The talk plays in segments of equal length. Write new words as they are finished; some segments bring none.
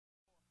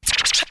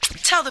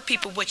Tell the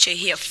people what you're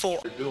here for.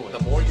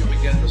 The more you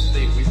begin to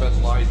see, we've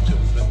been lied to,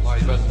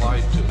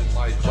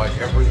 by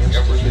every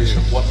institution.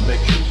 What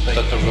makes you think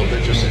that the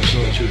religious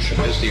institution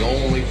is the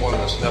only one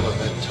that's never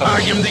been touched?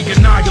 I am the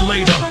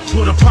annihilator,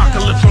 put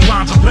apocalypse on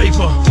lines of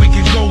paper. We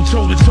can go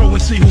toe to toe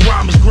and see who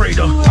rhyme is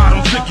greater. I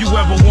don't think you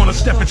ever wanna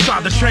step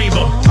inside the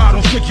chamber. I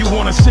don't think you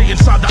wanna see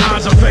inside the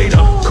eyes of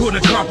Vader.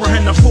 Couldn't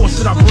comprehend the force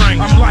that I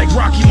bring. I'm like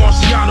Rocky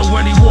Marciano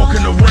when he walk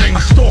in the ring.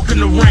 I stalk in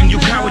the ring, you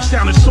cowards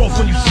sounding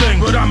soft when you sing,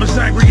 but I'm as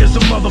angry as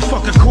a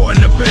motherfucker caught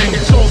in the bing.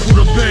 It's all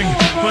for the bing,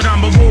 but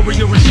I'm a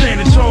warrior and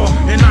standing tall,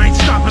 and I ain't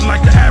stopping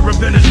like the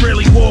Arab and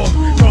Israeli war.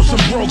 Know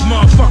some broke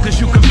motherfuckers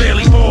you can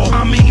barely ball.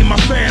 I'm eating my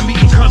fam,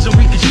 eating cousin,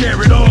 we can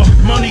share it all.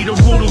 Money the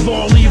root of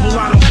all evil,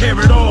 I don't care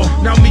at all.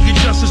 Now me and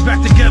Justice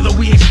back together,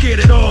 we ain't scared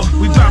at all.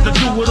 We bout to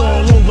do it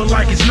all over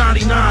like it's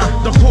 99.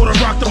 The Puerto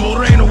Rock, the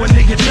Moreno, and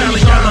the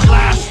Italian. The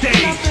last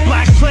days,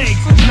 black plagues,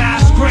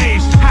 mass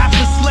graves, half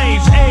the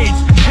slaves, AIDS,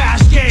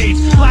 cascades,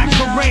 black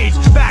parades,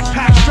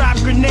 backpack strap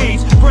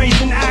grenades,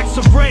 brazen acts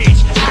of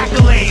rage,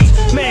 accolades.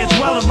 May as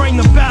well have rang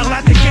the bell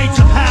at the gates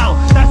of hell.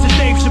 That's a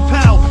Dave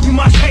Chappelle. You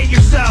must hate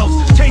yourselves,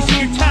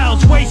 chasing your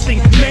tails, wasting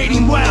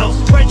mating wells.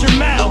 Read your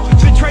mail,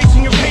 been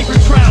tracing your paper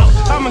trails.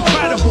 I'm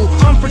incredible,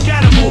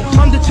 unforgettable,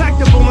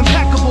 undetectable,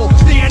 impeccable,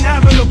 the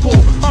inevitable,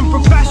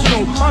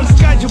 unprofessional,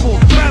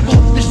 unscheduled, rebel,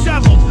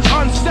 disheveled,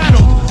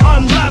 unsettled,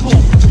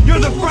 unleveled.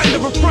 You're the friend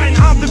of a friend,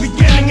 I'm the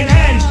beginning and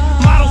end.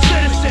 Model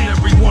citizen.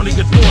 Every one of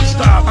your thoughts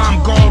stop.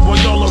 I'm God while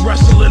y'all are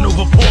wrestling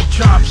over pork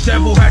chops.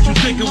 Devil had you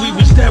thinking we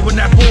was dead when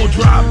that ball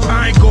dropped.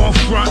 I ain't going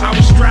front, I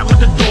was strapped with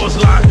the doors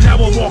locked. Now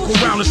I walk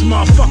around this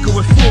motherfucker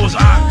with floors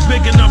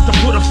big enough to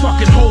put a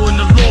fucking hole in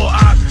the law.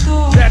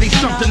 That ain't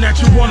something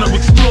that you wanna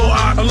explore,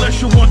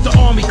 unless you want the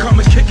army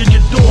coming kicking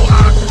your door,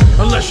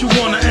 unless you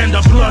wanna end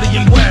up bloody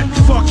and wet.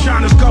 Fuck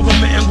China's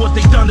government and what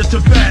they done to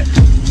Tibet.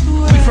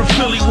 We from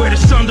Philly where the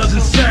sun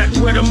doesn't set,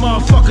 where the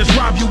motherfuckers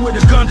rob you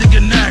with a gun to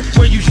your neck,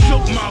 where you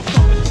shook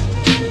motherfuckers.